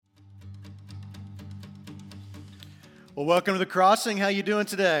Well, welcome to the Crossing. How you doing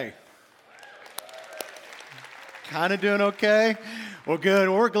today? Kind of doing okay? Well, good.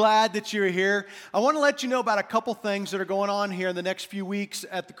 We're glad that you're here. I want to let you know about a couple things that are going on here in the next few weeks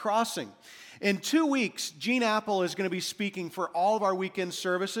at the Crossing. In 2 weeks, Gene Apple is going to be speaking for all of our weekend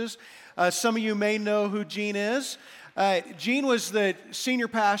services. Some of you may know who Gene is. Gene was the senior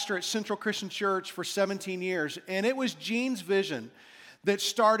pastor at Central Christian Church for 17 years, and it was Gene's vision that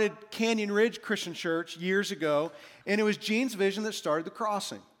started Canyon Ridge Christian Church years ago, and it was Gene's vision that started the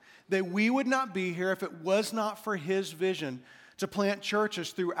Crossing. That we would not be here if it was not for his vision to plant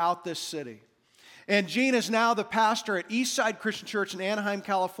churches throughout this city. And Gene is now the pastor at Eastside Christian Church in Anaheim,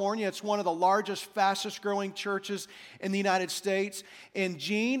 California. It's one of the largest, fastest growing churches in the United States. And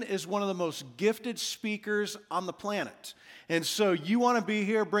Gene is one of the most gifted speakers on the planet. And so you want to be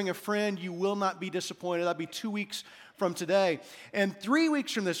here, bring a friend. You will not be disappointed. That'll be 2 weeks from today. And 3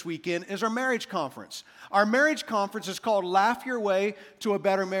 weeks from this weekend is our marriage conference. Our marriage conference is called Laugh Your Way to a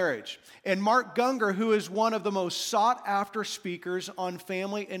Better Marriage. And Mark Gungor, who is one of the most sought-after speakers on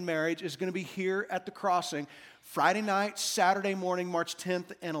family and marriage, is going to be here at the Crossing Friday night, Saturday morning, March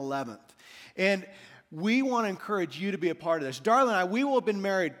 10th and 11th. And we want to encourage you to be a part of this. Darla and I, we will have been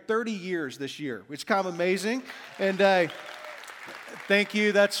married 30 years this year, which is kind of amazing. And thank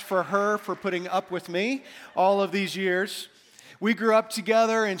you. That's for her for putting up with me all of these years. We grew up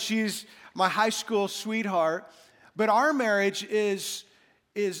together, and she's my high school sweetheart. But our marriage is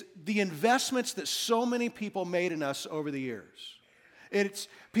the investments that so many people made in us over the years. It's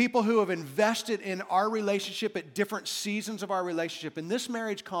people who have invested in our relationship at different seasons of our relationship. In this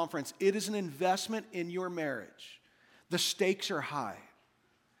marriage conference, it is an investment in your marriage. The stakes are high.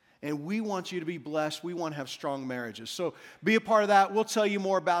 And we want you to be blessed. We want to have strong marriages. So be a part of that. We'll tell you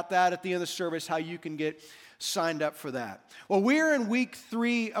more about that at the end of the service, how you can get signed up for that. Well, we're in week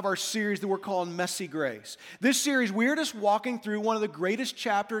 3 of our series that we're calling Messy Grace. This series, we're just walking through one of the greatest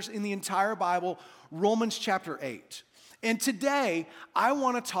chapters in the entire Bible, Romans chapter 8. And today, I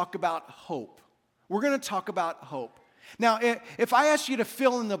want to talk about hope. We're going to talk about hope. Now, if I asked you to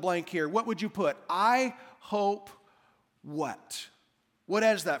fill in the blank here, what would you put? I hope what? What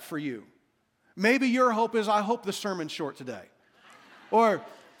is that for you? Maybe your hope is, I hope the sermon's short today. Or,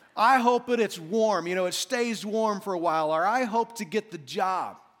 I hope that it's warm, it stays warm for a while. Or, I hope to get the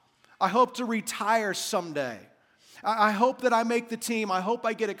job. I hope to retire someday. I hope that I make the team. I hope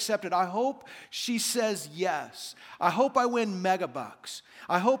I get accepted. I hope she says yes. I hope I win megabucks.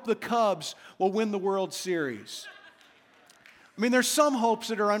 I hope the Cubs will win the World Series. There's some hopes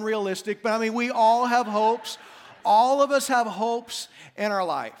that are unrealistic, but we all have hopes. All of us have hopes in our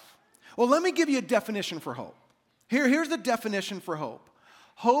life. Well, let me give you a definition for hope. Here's the definition for hope.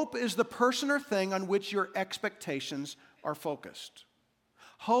 Hope is the person or thing on which your expectations are focused.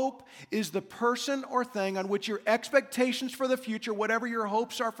 Hope is the person or thing on which your expectations for the future, whatever your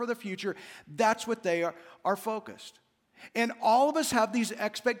hopes are for the future, that's what they are focused. And all of us have these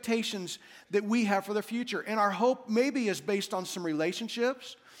expectations that we have for the future. And our hope maybe is based on some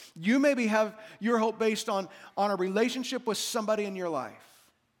relationships. You maybe have your hope based on a relationship with somebody in your life.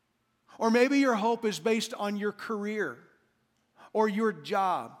 Or maybe your hope is based on your career or your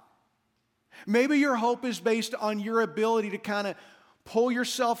job. Maybe your hope is based on your ability to kind of pull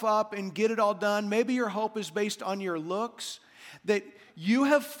yourself up and get it all done. Maybe your hope is based on your looks, that you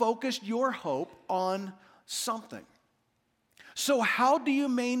have focused your hope on something. So how do you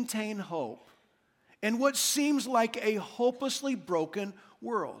maintain hope in what seems like a hopelessly broken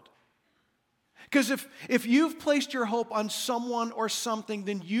world? Because if you've placed your hope on someone or something,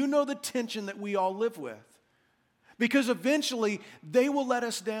 then you know the tension that we all live with. Because eventually, they will let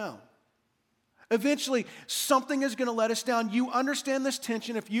us down. Eventually, something is going to let us down. You understand this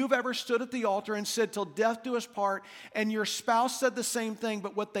tension. If you've ever stood at the altar and said, till death do us part, and your spouse said the same thing,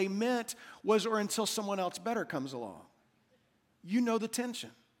 but what they meant was, or until someone else better comes along. You know the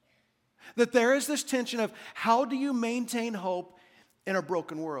tension. That there is this tension of how do you maintain hope in a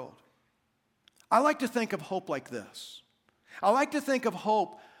broken world? I like to think of hope like this. I like to think of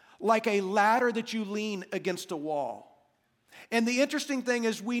hope like a ladder that you lean against a wall. And the interesting thing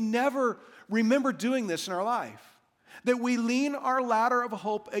is we never remember doing this in our life. That we lean our ladder of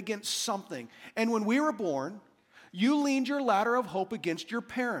hope against something. And when we were born, you leaned your ladder of hope against your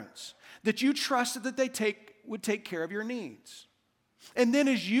parents. That you trusted that they would take care of your needs. And then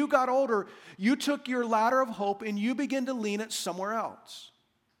as you got older, you took your ladder of hope and you began to lean it somewhere else.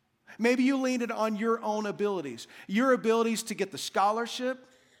 Maybe you leaned it on your own abilities. Your abilities to get the scholarship,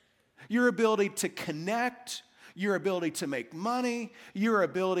 your ability to connect, your ability to make money, your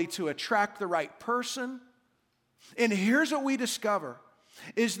ability to attract the right person. And here's what we discover,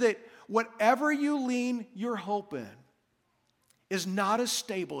 is that whatever you lean your hope in, is not as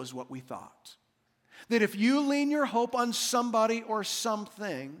stable as what we thought. That if you lean your hope on somebody or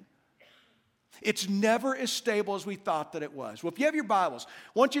something, it's never as stable as we thought that it was. Well, if you have your Bibles,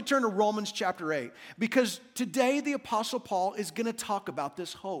 I want you to turn to Romans chapter 8, because today the Apostle Paul is going to talk about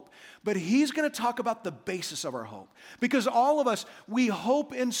this hope. But he's going to talk about the basis of our hope. Because all of us, we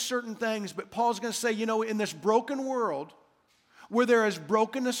hope in certain things, but Paul's going to say, in this broken world, where there is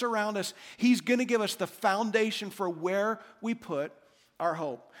brokenness around us, he's going to give us the foundation for where we put our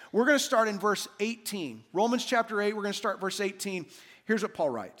hope. We're going to start in verse 18. Romans chapter 8, we're going to start verse 18. Here's what Paul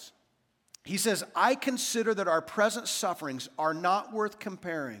writes. He says, I consider that our present sufferings are not worth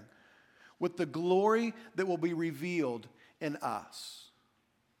comparing with the glory that will be revealed in us.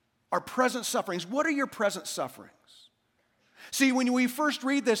 Our present sufferings. What are your present sufferings? See, when we first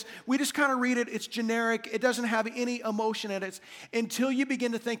read this, we just kind of read it. It's generic. It doesn't have any emotion in it until you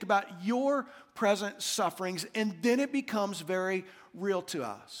begin to think about your present sufferings, and then it becomes very real to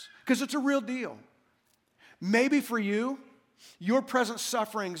us because it's a real deal. Maybe for you, your present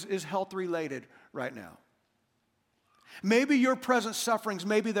sufferings is health related right now. Maybe your present sufferings,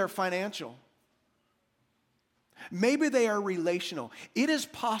 maybe they're financial. Maybe they are relational. It is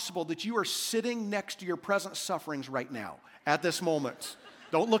possible that you are sitting next to your present sufferings right now at this moment.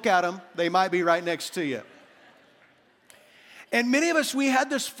 Don't look at them. They might be right next to you. And many of us, we had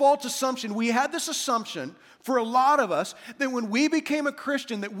this false assumption. We had this assumption for a lot of us that when we became a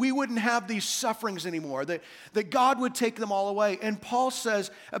Christian that we wouldn't have these sufferings anymore, that God would take them all away. And Paul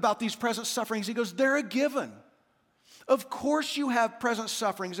says about these present sufferings, he goes, they're a given. Of course you have present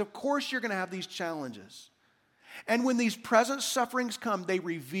sufferings. Of course you're going to have these challenges. And when these present sufferings come, they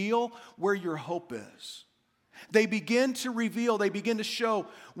reveal where your hope is. They begin to reveal, they begin to show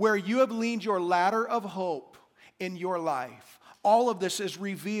where you have leaned your ladder of hope in your life. All of this is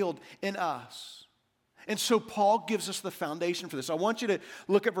revealed in us. And so Paul gives us the foundation for this. I want you to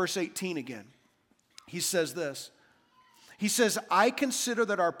look at verse 18 again. He says this. He says, I consider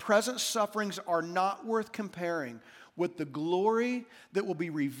that our present sufferings are not worth comparing with the glory that will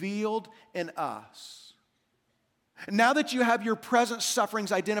be revealed in us. Now that you have your present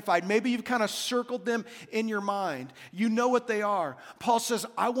sufferings identified, maybe you've kind of circled them in your mind. You know what they are. Paul says,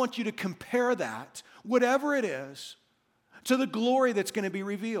 I want you to compare that, whatever it is, to the glory that's going to be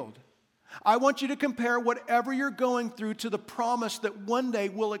revealed. I want you to compare whatever you're going through to the promise that one day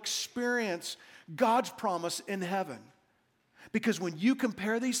we'll experience God's promise in heaven. Because when you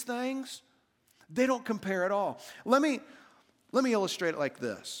compare these things, they don't compare at all. Let me illustrate it like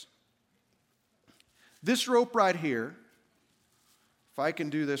this. This rope right here, if I can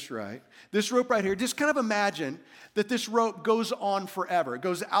do this right, this rope right here, just kind of imagine that this rope goes on forever. It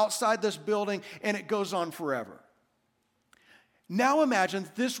goes outside this building and it goes on forever. Now imagine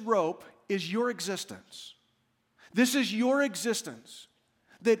this rope is your existence. This is your existence,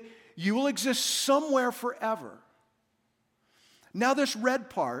 that you will exist somewhere forever. Now this red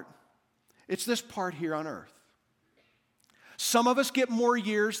part, it's this part here on earth. Some of us get more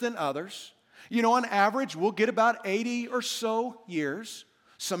years than others. On average, we'll get about 80 or so years.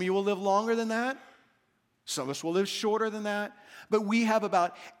 Some of you will live longer than that. Some of us will live shorter than that. But we have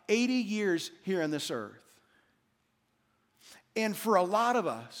about 80 years here on this earth. And for a lot of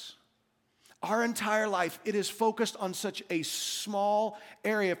us, our entire life, it is focused on such a small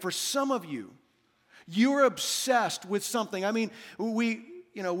area. For some of you, you're obsessed with something. I mean, we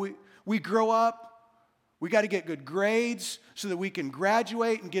grow up, we got to get good grades so that we can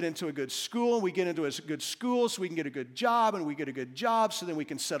graduate and get into a good school. And we get into a good school so we can get a good job, and we get a good job so then we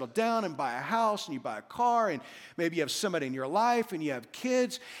can settle down and buy a house, and you buy a car, and maybe you have somebody in your life, and you have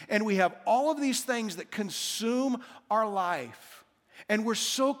kids. And we have all of these things that consume our life. And we're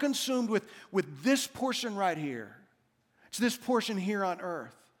so consumed with this portion right here. It's this portion here on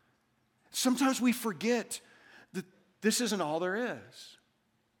earth. Sometimes we forget that this isn't all there is.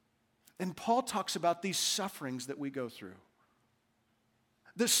 And Paul talks about these sufferings that we go through.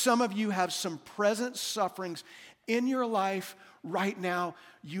 That some of you have some present sufferings in your life right now.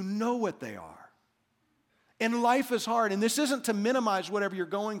 You know what they are. And life is hard. And this isn't to minimize whatever you're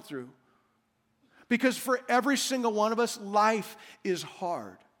going through. Because for every single one of us, life is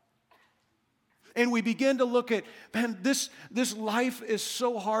hard. And we begin to look at, man, this life is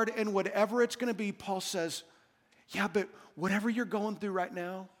so hard, and whatever it's going to be, Paul says, yeah, but whatever you're going through right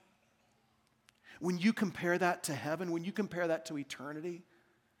now, when you compare that to heaven, when you compare that to eternity,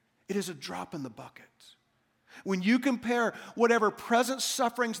 it is a drop in the bucket. When you compare whatever present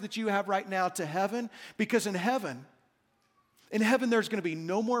sufferings that you have right now to heaven, because in heaven there's going to be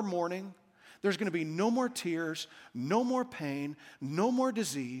no more mourning. There's going to be no more tears, no more pain, no more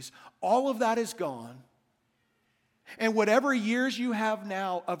disease. All of that is gone. And whatever years you have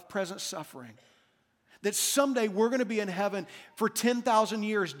now of present suffering, that someday we're going to be in heaven for 10,000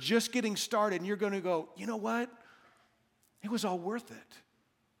 years just getting started, and you're going to go, you know what? It was all worth it.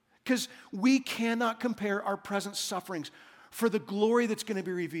 Because we cannot compare our present sufferings for the glory that's going to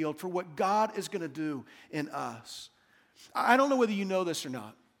be revealed, for what God is going to do in us. I don't know whether you know this or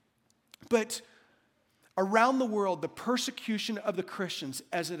not, but around the world, the persecution of the Christians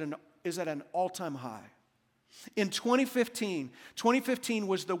is at an all-time high. In 2015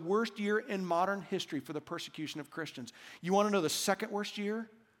 was the worst year in modern history for the persecution of Christians. You want to know the second worst year?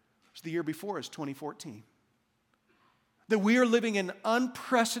 It was the year before, is 2014. That we are living in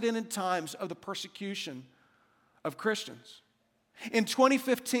unprecedented times of the persecution of Christians. In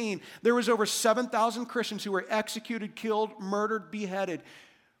 2015, there was over 7,000 Christians who were executed, killed, murdered, beheaded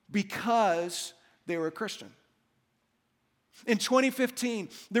because they were a Christian. In 2015,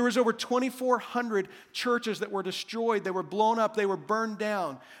 there was over 2,400 churches that were destroyed, they were blown up, they were burned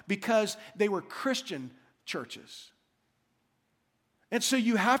down because they were Christian churches. And so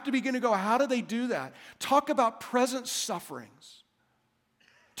you have to begin to go, how do they do that? Talk about present sufferings.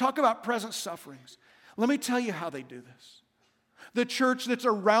 Talk about present sufferings. Let me tell you how they do this. The church that's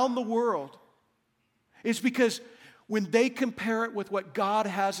around the world is because when they compare it with what God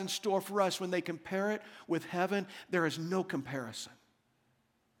has in store for us, when they compare it with heaven, there is no comparison.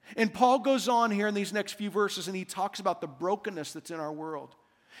 And Paul goes on here in these next few verses and he talks about the brokenness that's in our world.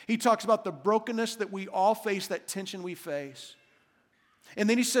 He talks about the brokenness that we all face, that tension we face. And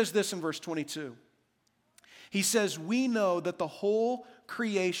then he says this in verse 22. He says, we know that the whole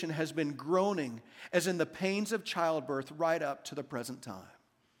creation has been groaning as in the pains of childbirth right up to the present time.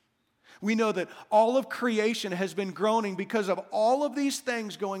 We know that all of creation has been groaning because of all of these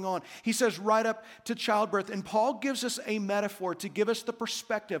things going on. He says right up to childbirth. And Paul gives us a metaphor to give us the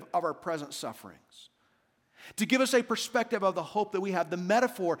perspective of our present sufferings. To give us a perspective of the hope that we have. The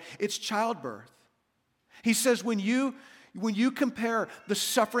metaphor, it's childbirth. He says when you compare the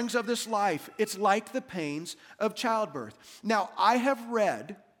sufferings of this life, it's like the pains of childbirth. Now, I have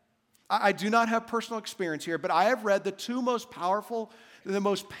read, I do not have personal experience here, but I have read the two most powerful, the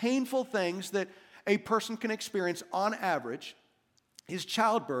most painful things that a person can experience on average is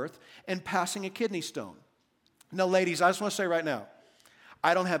childbirth and passing a kidney stone. Now, ladies, I just want to say right now,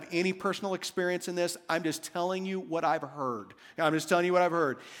 I don't have any personal experience in this. I'm just telling you what I've heard. I'm just telling you what I've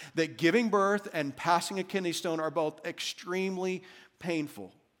heard. That giving birth and passing a kidney stone are both extremely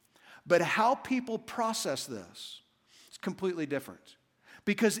painful. But how people process this is completely different.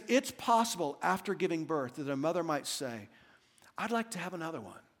 Because it's possible after giving birth that a mother might say, I'd like to have another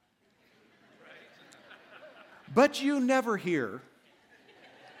one. But you never hear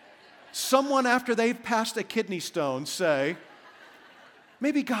someone after they've passed a kidney stone say,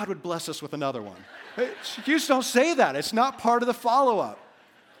 maybe God would bless us with another one. You just don't say that. It's not part of the follow-up.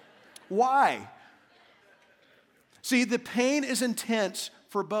 Why? See, the pain is intense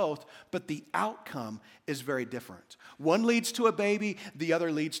for both, but the outcome is very different. One leads to a baby, the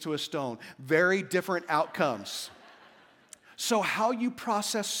other leads to a stone. Very different outcomes. So how you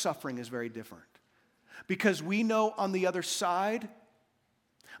process suffering is very different. Because we know on the other side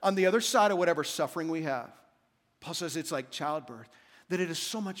of whatever suffering we have, Paul says it's like childbirth, that it is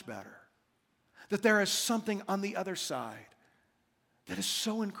so much better. That there is something on the other side that is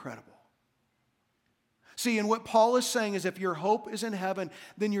so incredible. See, and what Paul is saying is if your hope is in heaven,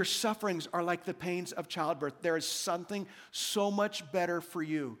 then your sufferings are like the pains of childbirth. There is something so much better for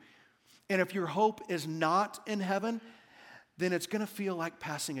you. And if your hope is not in heaven, then it's going to feel like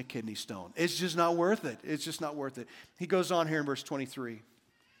passing a kidney stone. It's just not worth it. It's just not worth it. He goes on here in verse 23.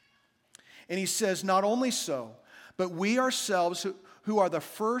 And he says, not only so, but we ourselves who are the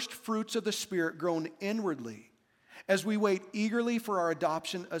first fruits of the Spirit groan inwardly as we wait eagerly for our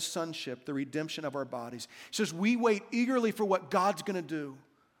adoption as sonship, the redemption of our bodies. He says we wait eagerly for what God's going to do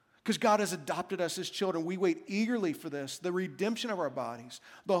because God has adopted us as children. We wait eagerly for this, the redemption of our bodies,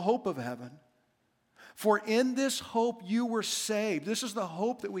 the hope of heaven. For in this hope you were saved. This is the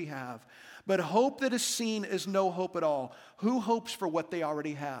hope that we have. But hope that is seen is no hope at all. Who hopes for what they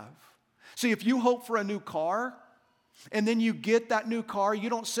already have? See, if you hope for a new car, and then you get that new car, you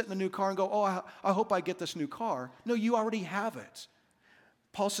don't sit in the new car and go, oh, I hope I get this new car. No, you already have it.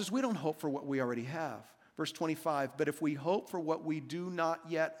 Paul says we don't hope for what we already have. Verse 25, but if we hope for what we do not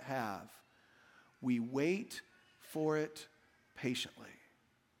yet have, we wait for it patiently.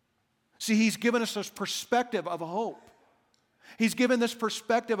 See, he's given us this perspective of hope. He's given this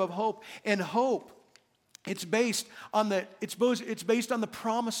perspective of hope. And hope, it's based on the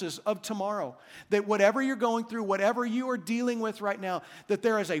promises of tomorrow. That whatever you're going through, whatever you are dealing with right now, that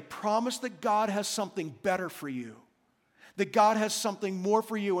there is a promise that God has something better for you. That God has something more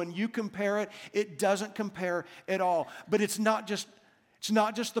for you, and you compare it, it doesn't compare at all. But it's not just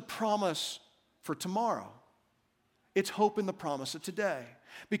the promise for tomorrow. It's hope in the promise of today.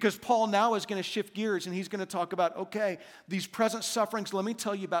 Because Paul now is going to shift gears, and he's going to talk about, okay, these present sufferings, let me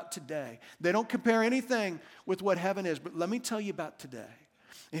tell you about today. They don't compare anything with what heaven is, but let me tell you about today.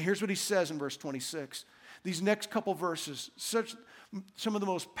 And here's what he says in verse 26. These next couple verses, some of the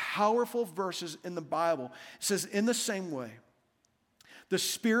most powerful verses in the Bible. It says, in the same way, the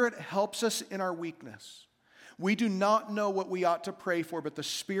Spirit helps us in our weakness. We do not know what we ought to pray for, but the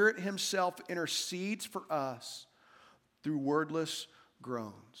Spirit himself intercedes for us through wordless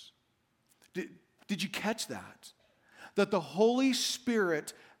groans. Did you catch that? That the Holy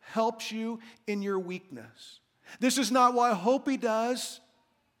Spirit helps you in your weakness. This is not, well, I hope he does.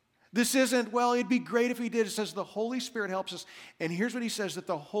 This isn't, well, it'd be great if he did. It says the Holy Spirit helps us. And here's what he says, that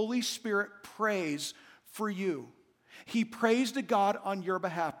the Holy Spirit prays for you. He prays to God on your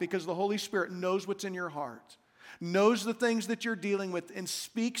behalf because the Holy Spirit knows what's in your heart, knows the things that you're dealing with, and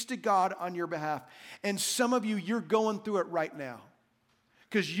speaks to God on your behalf. And some of you, you're going through it right now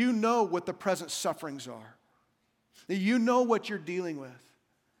because you know what the present sufferings are. You know what you're dealing with.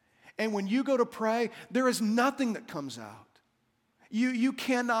 And when you go to pray, there is nothing that comes out. You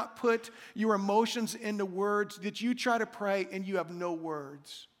cannot put your emotions into words, that you try to pray and you have no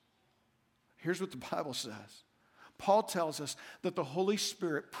words. Here's what the Bible says. Paul tells us that the Holy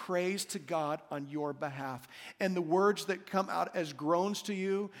Spirit prays to God on your behalf. And the words that come out as groans to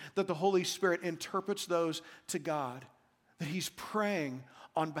you, that the Holy Spirit interprets those to God. That he's praying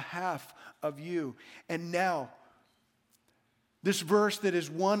on behalf of you. And now, this verse that is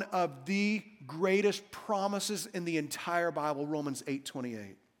one of the greatest promises in the entire Bible, Romans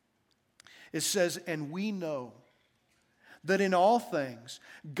 8:28. It says, and we know that in all things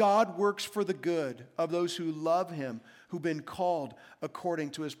God works for the good of those who love him, who've been called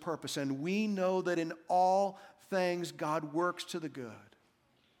according to his purpose. And we know that in all things God works to the good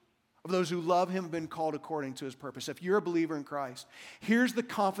of those who love him, have been called according to his purpose. If you're a believer in Christ, here's the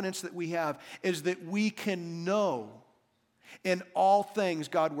confidence that we have, is that we can know in all things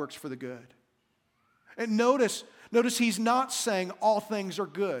God works for the good. And notice he's not saying all things are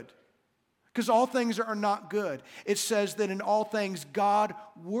good, because all things are not good. It says that in all things God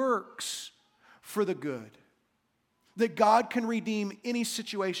works for the good. That God can redeem any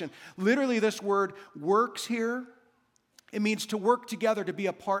situation. Literally, this word works here, it means to work together, to be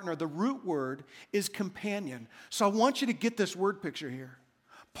a partner. The root word is companion. So I want you to get this word picture here.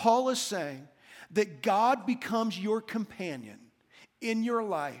 Paul is saying that God becomes your companion in your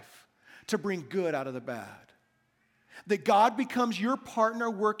life to bring good out of the bad. That God becomes your partner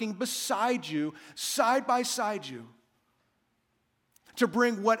working beside you, side by side you, to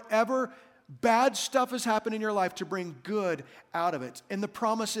bring whatever bad stuff has happened in your life, to bring good out of it. And the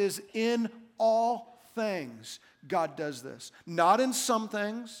promise is, in all things, God does this. Not in some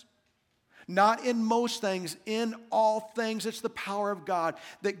things, not in most things, in all things. It's the power of God,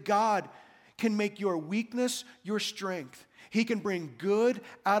 that God can make your weakness your strength. He can bring good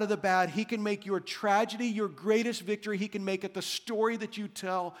out of the bad. He can make your tragedy your greatest victory. He can make it the story that you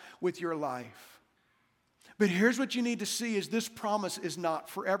tell with your life. But here's what you need to see, is this promise is not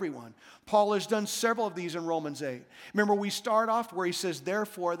for everyone. Paul has done several of these in Romans 8. Remember, we start off where he says,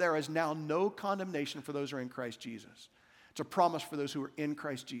 therefore, there is now no condemnation for those who are in Christ Jesus. It's a promise for those who are in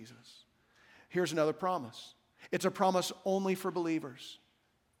Christ Jesus. Here's another promise. It's a promise only for believers.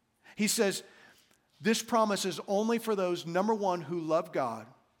 He says, this promise is only for those, number one, who love God,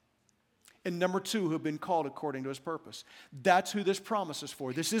 and number two, who have been called according to his purpose. That's who this promise is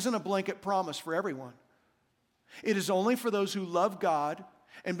for. This isn't a blanket promise for everyone. It is only for those who love God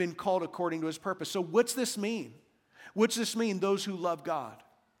and been called according to his purpose. So what's this mean? What's this mean, those who love God?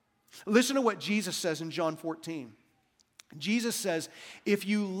 Listen to what Jesus says in John 14. Jesus says, if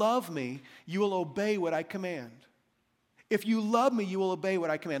you love me, you will obey what I command. If you love me, you will obey what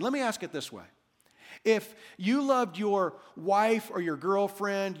I command. Let me ask it this way. If you loved your wife or your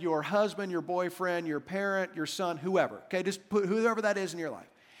girlfriend, your husband, your boyfriend, your parent, your son, whoever, okay, just put whoever that is in your life.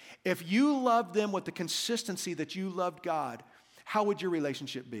 If you loved them with the consistency that you loved God, how would your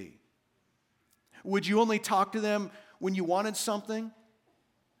relationship be? Would you only talk to them when you wanted something?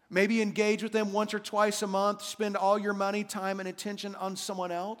 Maybe engage with them once or twice a month, spend all your money, time, and attention on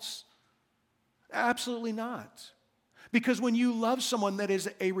someone else? Absolutely not. Because when you love someone, that is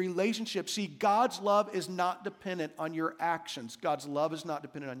a relationship. See, God's love is not dependent on your actions. God's love is not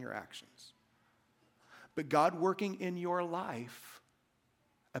dependent on your actions. But God working in your life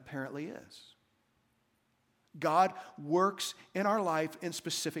apparently is. God works in our life in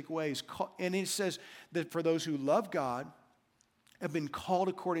specific ways. And he says that for those who love God have been called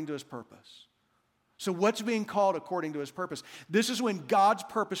according to his purpose. So what's being called according to his purpose? This is when God's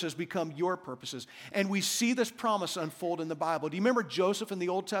purposes become your purposes. And we see this promise unfold in the Bible. Do you remember Joseph in the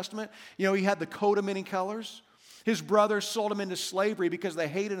Old Testament? You know, he had the coat of many colors. His brothers sold him into slavery because they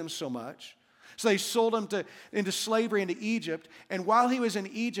hated him so much. So they sold him into slavery into Egypt. And while he was in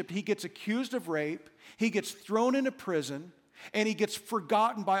Egypt, he gets accused of rape. He gets thrown into prison. And he gets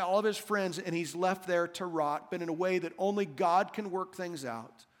forgotten by all of his friends. And he's left there to rot, but in a way that only God can work things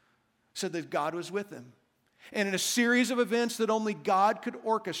out. Said that God was with him. And in a series of events that only God could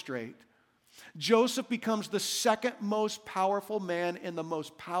orchestrate, Joseph becomes the second most powerful man in the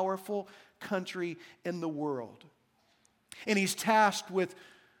most powerful country in the world. And he's tasked with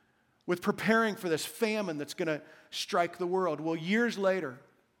preparing for this famine that's going to strike the world. Well, years later,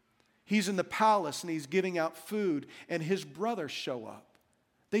 he's in the palace and he's giving out food, and his brothers show up.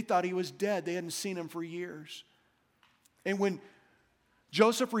 They thought he was dead. They hadn't seen him for years. And when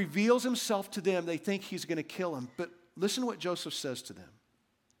Joseph reveals himself to them, they think he's going to kill him. But listen to what Joseph says to them.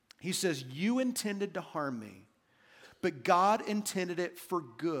 He says, "You intended to harm me, but God intended it for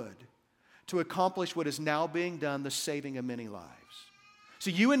good, to accomplish what is now being done, the saving of many lives." So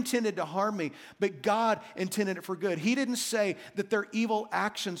you intended to harm me, but God intended it for good. He didn't say that their evil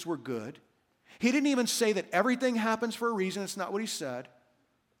actions were good. He didn't even say that everything happens for a reason. It's not what he said.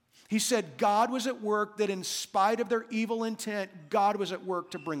 He said God was at work, that in spite of their evil intent, God was at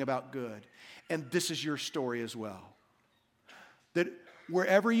work to bring about good. And this is your story as well. That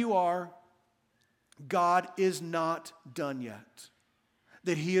wherever you are, God is not done yet.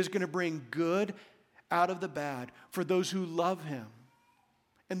 That he is going to bring good out of the bad for those who love him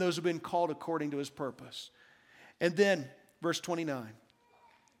and those who have been called according to his purpose. And then, verse 29,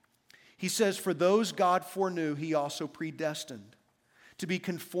 he says, "For those God foreknew, he also predestined to be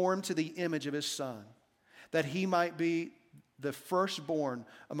conformed to the image of his Son, that he might be the firstborn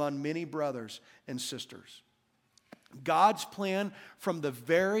among many brothers and sisters." God's plan from the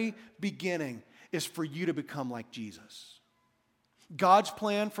very beginning is for you to become like Jesus. God's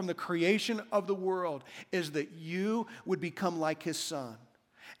plan from the creation of the world is that you would become like his Son.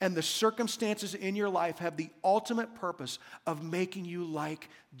 And the circumstances in your life have the ultimate purpose of making you like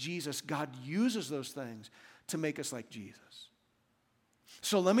Jesus. God uses those things to make us like Jesus.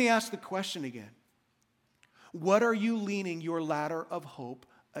 So let me ask the question again. What are you leaning your ladder of hope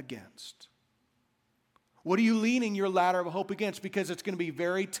against? What are you leaning your ladder of hope against? Because it's going to be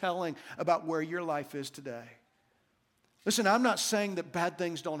very telling about where your life is today. Listen, I'm not saying that bad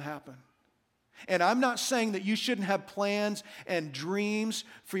things don't happen. And I'm not saying that you shouldn't have plans and dreams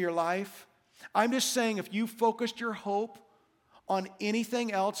for your life. I'm just saying if you focused your hope on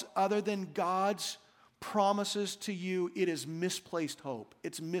anything else other than God's promises to you, it is misplaced hope.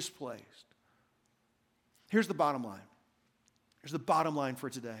 It's misplaced. Here's the bottom line. Here's the bottom line for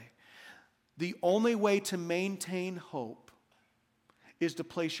today. The only way to maintain hope is to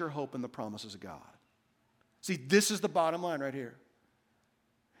place your hope in the promises of God. See, this is the bottom line right here.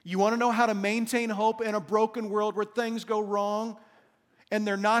 You want to know how to maintain hope in a broken world where things go wrong and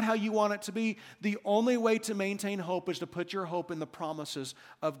they're not how you want it to be? The only way to maintain hope is to put your hope in the promises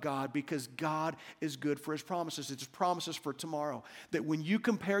of God, because God is good for his promises. It's his promises for tomorrow. That when you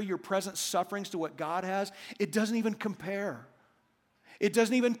compare your present sufferings to what God has, it doesn't even compare. It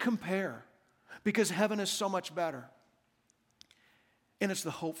doesn't even compare, because heaven is so much better. And it's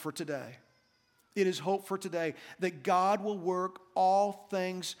the hope for today. It is hope for today that God will work all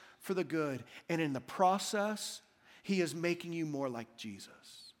things for the good. And in the process, he is making you more like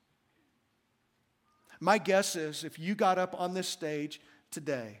Jesus. My guess is if you got up on this stage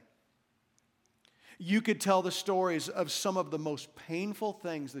today, you could tell the stories of some of the most painful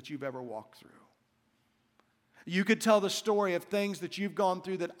things that you've ever walked through. You could tell the story of things that you've gone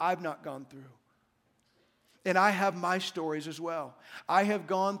through that I've not gone through. And I have my stories as well. I have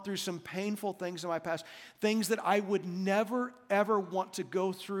gone through some painful things in my past, things that I would never, ever want to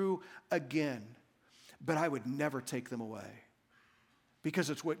go through again. But I would never take them away, because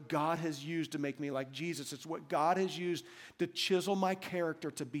it's what God has used to make me like Jesus. It's what God has used to chisel my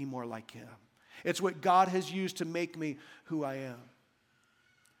character to be more like him. It's what God has used to make me who I am.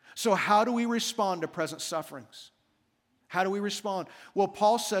 So how do we respond to present sufferings? How do we respond? Well,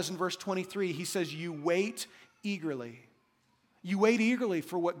 Paul says in verse 23, he says, you wait eagerly. You wait eagerly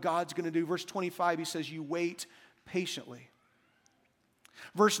for what God's going to do. Verse 25, he says, you wait patiently.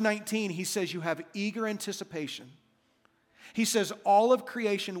 Verse 19, he says, you have eager anticipation. He says, all of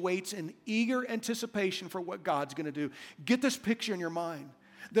creation waits in eager anticipation for what God's going to do. Get this picture in your mind,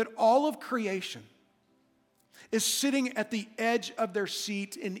 that all of creation is sitting at the edge of their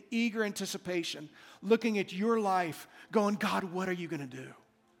seat in eager anticipation, looking at your life, going, God, what are you going to do?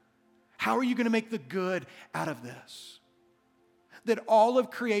 How are you going to make the good out of this? That all of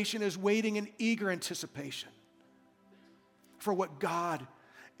creation is waiting in eager anticipation for what God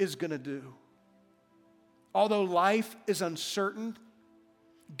is going to do. Although life is uncertain,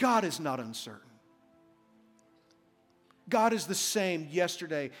 God is not uncertain. God is the same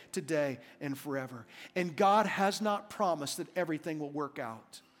yesterday, today, and forever. And God has not promised that everything will work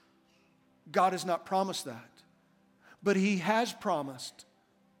out. God has not promised that. But He has promised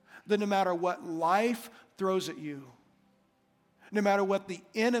that no matter what life throws at you, no matter what the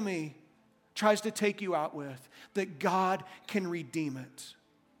enemy tries to take you out with, that God can redeem it.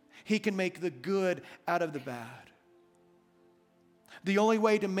 He can make the good out of the bad. The only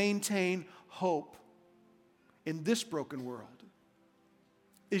way to maintain hope in this broken world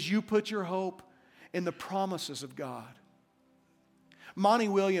is you put your hope in the promises of God. Monty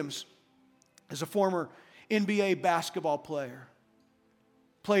Williams is a former NBA basketball player.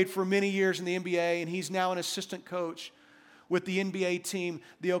 Played for many years in the NBA, and he's now an assistant coach with the NBA team,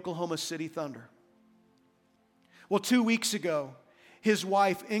 the Oklahoma City Thunder. Well, 2 weeks ago, his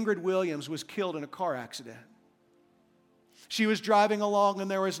wife, Ingrid Williams, was killed in a car accident. She was driving along, and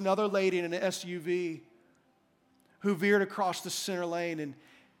there was another lady in an SUV who veered across the center lane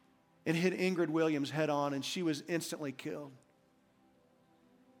and hit Ingrid Williams head on, and she was instantly killed.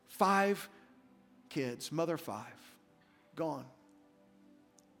 5 kids, mother 5, gone.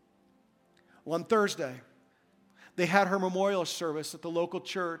 Well, on Thursday, they had her memorial service at the local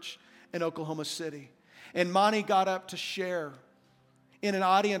church in Oklahoma City. And Monty got up to share in an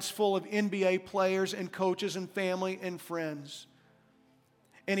audience full of NBA players and coaches and family and friends.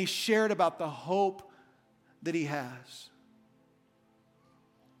 And he shared about the hope that he has.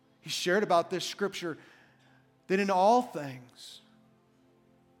 He shared about this scripture that in all things,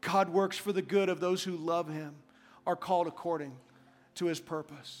 God works for the good of those who love Him, are called according to His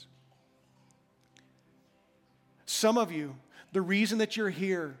purpose. Some of you, the reason that you're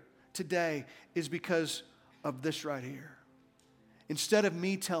here today is because of this right here. Instead of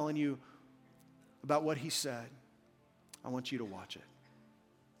me telling you about what he said, I want you to watch it.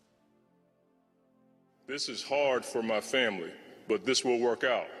 This is hard for my family, but this will work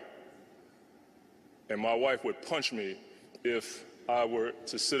out. And my wife would punch me if I were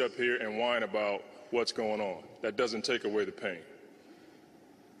to sit up here and whine about what's going on. That doesn't take away the pain.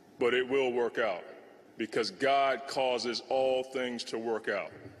 But it will work out because God causes all things to work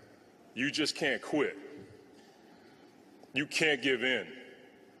out. You just can't quit. You can't give in.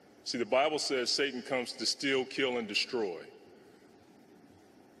 See, the Bible says Satan comes to steal, kill, and destroy.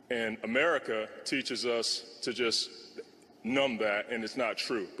 And America teaches us to just numb that, and it's not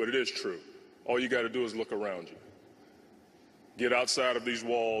true, but it is true. All you got to do is look around you. Get outside of these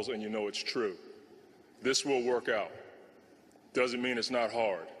walls, and you know it's true. This will work out. Doesn't mean it's not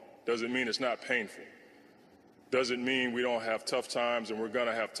hard. Doesn't mean it's not painful. Doesn't mean we don't have tough times, and we're going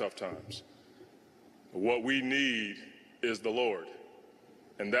to have tough times. What we need is the Lord.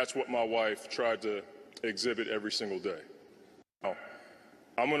 And that's what my wife tried to exhibit every single day. Now,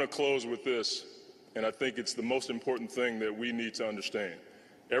 I'm going to close with this, and I think it's the most important thing that we need to understand.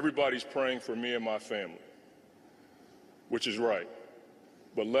 Everybody's praying for me and my family, which is right.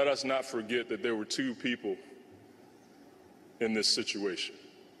 But let us not forget that there were 2 people in this situation.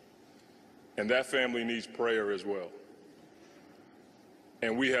 And that family needs prayer as well.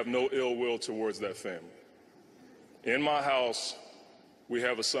 And we have no ill will towards that family. In my house, we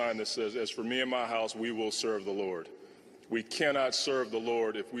have a sign that says, as for me and my house, we will serve the Lord. We cannot serve the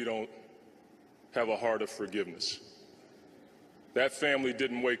Lord if we don't have a heart of forgiveness. That family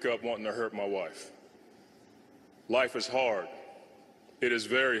didn't wake up wanting to hurt my wife. Life is hard. It is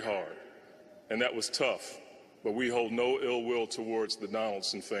very hard. And that was tough. But we hold no ill will towards the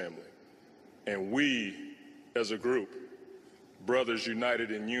Donaldson family. And we, as a group, brothers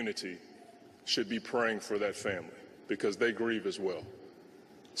united in unity, should be praying for that family because they grieve as well.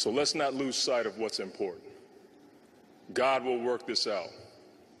 So let's not lose sight of what's important. God will work this out.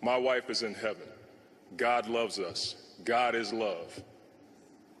 My wife is in heaven. God loves us. God is love.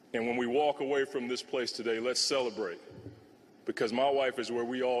 And when we walk away from this place today, let's celebrate because my wife is where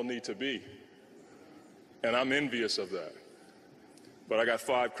we all need to be. And I'm envious of that. But I got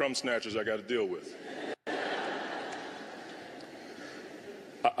 5 crumb snatchers I got to deal with.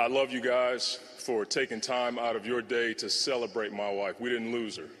 I love you guys for taking time out of your day to celebrate my wife. We didn't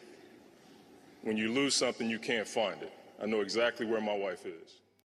lose her. When you lose something, you can't find it. I know exactly where my wife is.